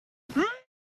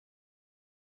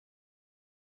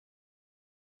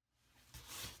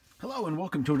Hello and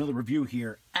welcome to another review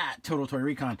here at Total Toy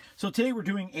Recon. So today we're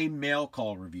doing a mail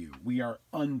call review. We are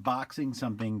unboxing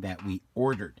something that we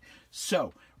ordered.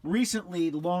 So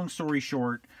recently, long story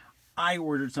short, I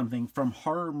ordered something from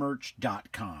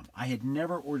Horrornerch.com. I had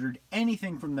never ordered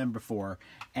anything from them before,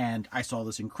 and I saw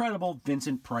this incredible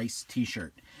Vincent Price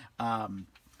t-shirt.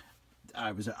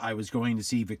 I was going to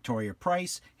see Victoria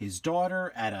Price, his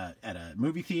daughter, at a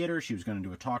movie theater. She was going to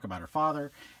do a talk about her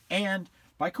father, and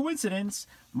by coincidence,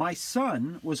 my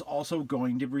son was also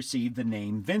going to receive the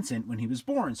name Vincent when he was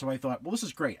born. So I thought, well, this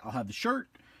is great. I'll have the shirt,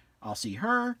 I'll see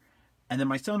her, and then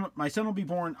my son will be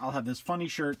born. I'll have this funny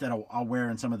shirt that I'll wear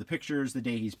in some of the pictures the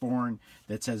day he's born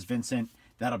that says Vincent.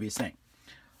 That'll be his thing.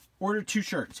 Ordered 2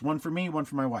 shirts, one for me, one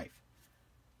for my wife.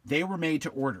 They were made to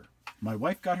order. My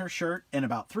wife got her shirt in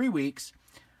about 3 weeks.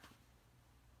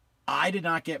 I did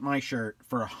not get my shirt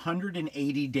for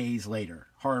 180 days later.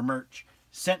 Horrornerch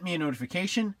sent me a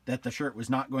notification that the shirt was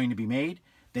not going to be made.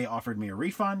 They offered me a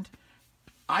refund.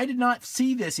 I did not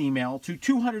see this email to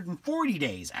 240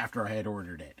 days after I had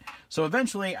ordered it. So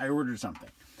eventually I ordered something.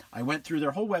 I went through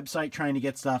their whole website trying to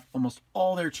get stuff. Almost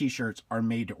all their t-shirts are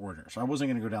made to order. So I wasn't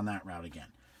going to go down that route again.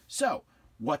 So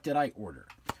what did I order?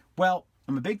 Well,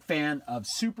 I'm a big fan of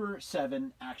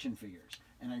Super7 action figures.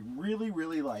 And I really,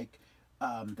 really like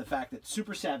the fact that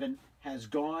Super7 has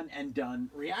gone and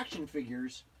done reaction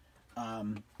figures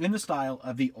in the style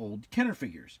of the old Kenner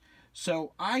figures.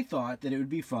 So I thought that it would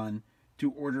be fun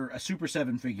to order a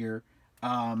Super7 figure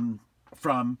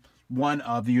from one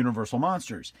of the Universal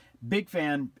Monsters. Big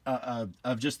fan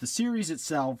of just the series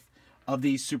itself of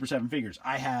these Super7 figures.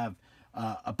 I have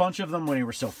a bunch of them when they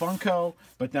were still Funko,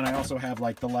 but then I also have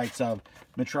like the likes of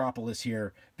Metropolis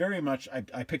here. Very much,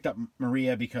 I picked up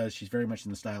Maria because she's very much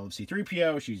in the style of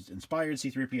C-3PO. She's inspired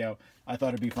C-3PO. I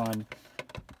thought it'd be fun.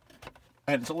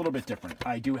 And it's a little bit different.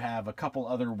 I do have a couple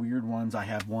other weird ones. I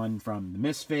have one from the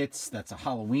Misfits. That's a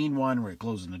Halloween one where it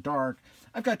glows in the dark.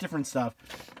 I've got different stuff.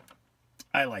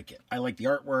 I like it. I like the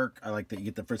artwork. I like that you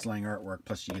get the Fritz Lang artwork,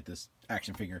 plus you get this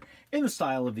action figure in the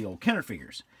style of the old Kenner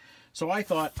figures. So I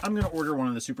thought, I'm going to order one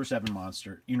of the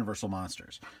Super7 Universal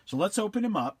Monsters. So let's open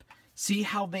him up, see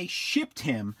how they shipped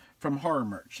him from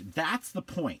Horrornerch. That's the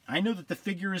point. I know that the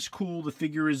figure is cool, the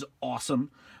figure is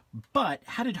awesome, but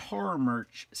how did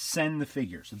Horrornerch send the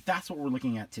figure? So that's what we're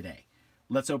looking at today.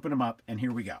 Let's open them up, and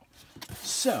here we go.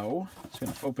 So, I'm just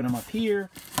going to open them up here,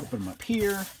 open them up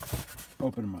here,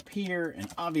 open them up here, and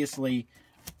obviously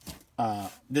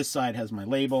this side has my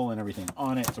label and everything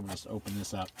on it, so we'll just open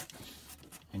this up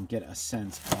and get a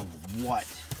sense of what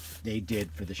they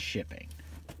did for the shipping.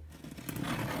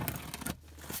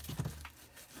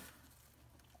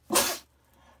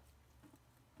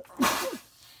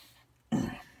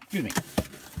 Excuse me.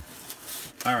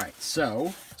 All right,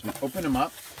 so we open them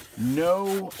up.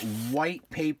 No white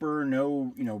paper,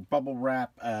 no bubble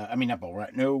wrap. I mean not bubble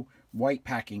wrap. No white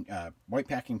packing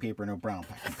paper, no brown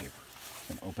packing paper.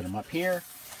 I'm gonna open them up here,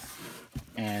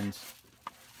 and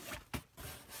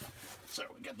so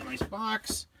we got the nice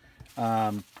box.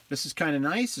 This is kind of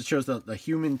nice. It shows the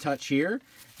human touch here.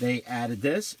 They added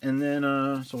this, and then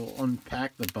so we'll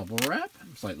unpack the bubble wrap.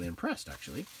 I'm slightly impressed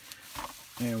actually.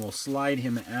 And we'll slide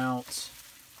him out.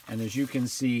 And as you can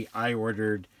see, I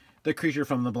ordered the creature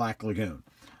from the Black Lagoon.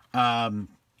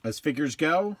 As figures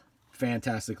go,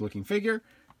 fantastic looking figure.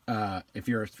 If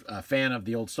you're a fan of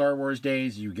the old Star Wars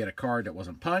days, you get a card that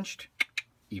wasn't punched.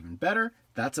 Even better.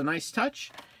 That's a nice touch.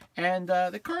 And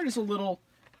the card is a little,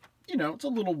 it's a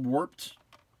little warped.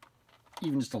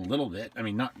 Even just a little bit. I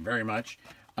mean, not very much.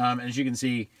 As you can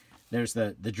see, there's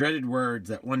the dreaded words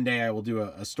that one day I will do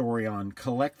a story on.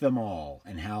 Collect them all,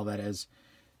 and how that has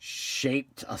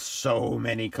shaped so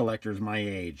many collectors my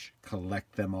age.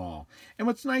 Collect them all. And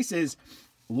what's nice is,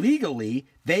 legally,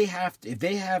 they have to, if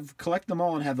they have collect them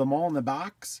all and have them all in the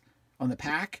box, on the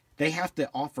pack, they have to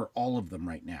offer all of them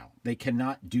right now. They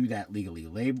cannot do that legally.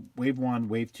 Wave 1,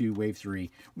 Wave 2, Wave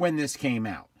 3, when this came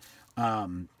out.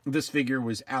 This figure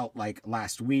was out like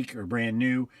last week or brand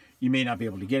new. You may not be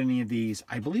able to get any of these.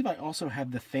 I believe I also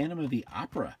have the Phantom of the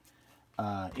Opera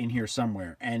in here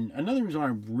somewhere. And another reason why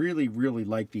I really, really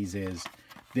like these is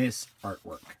this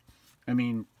artwork. I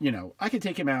mean, I can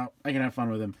take him out. I can have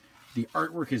fun with him. The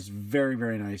artwork is very,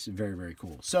 very nice and very, very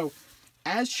cool. So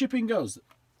as shipping goes,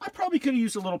 I probably could have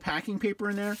used a little packing paper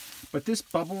in there, but this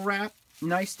bubble wrap,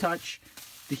 nice touch.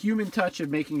 The human touch of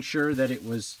making sure that it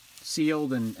was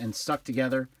sealed and stuck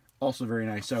together, also very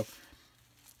nice. So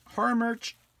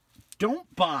Horrornerch,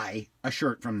 don't buy a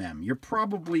shirt from them. You're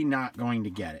probably not going to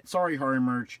get it. Sorry,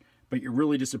 Horrornerch, but you're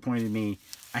really disappointed me.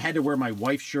 I had to wear my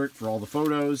wife's shirt for all the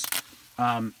photos.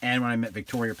 And when I met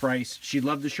Victoria Price, she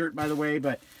loved the shirt, by the way,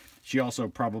 but She also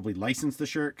probably licensed the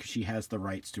shirt because she has the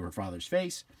rights to her father's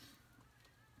face.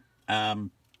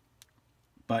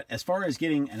 But as far as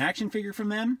getting an action figure from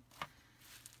them,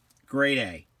 grade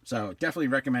A. So definitely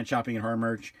recommend shopping at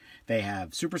Horrornerch. They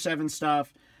have Super 7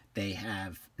 stuff. They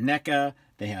have NECA.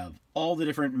 They have all the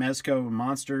different Mezco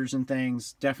monsters and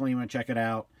things. Definitely want to check it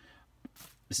out.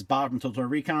 This is Bob from Total Toy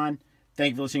Recon.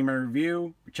 Thank you for listening to my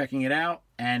review, for checking it out,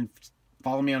 and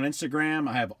follow me on Instagram.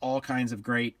 I have all kinds of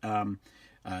great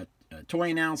toy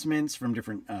announcements from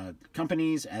different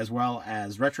companies, as well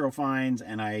as retro finds,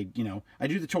 and I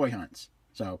do the toy hunts.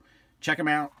 So check them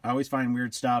out. I always find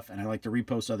weird stuff, and I like to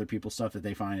repost other people's stuff that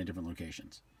they find at different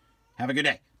locations. Have a good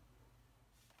day.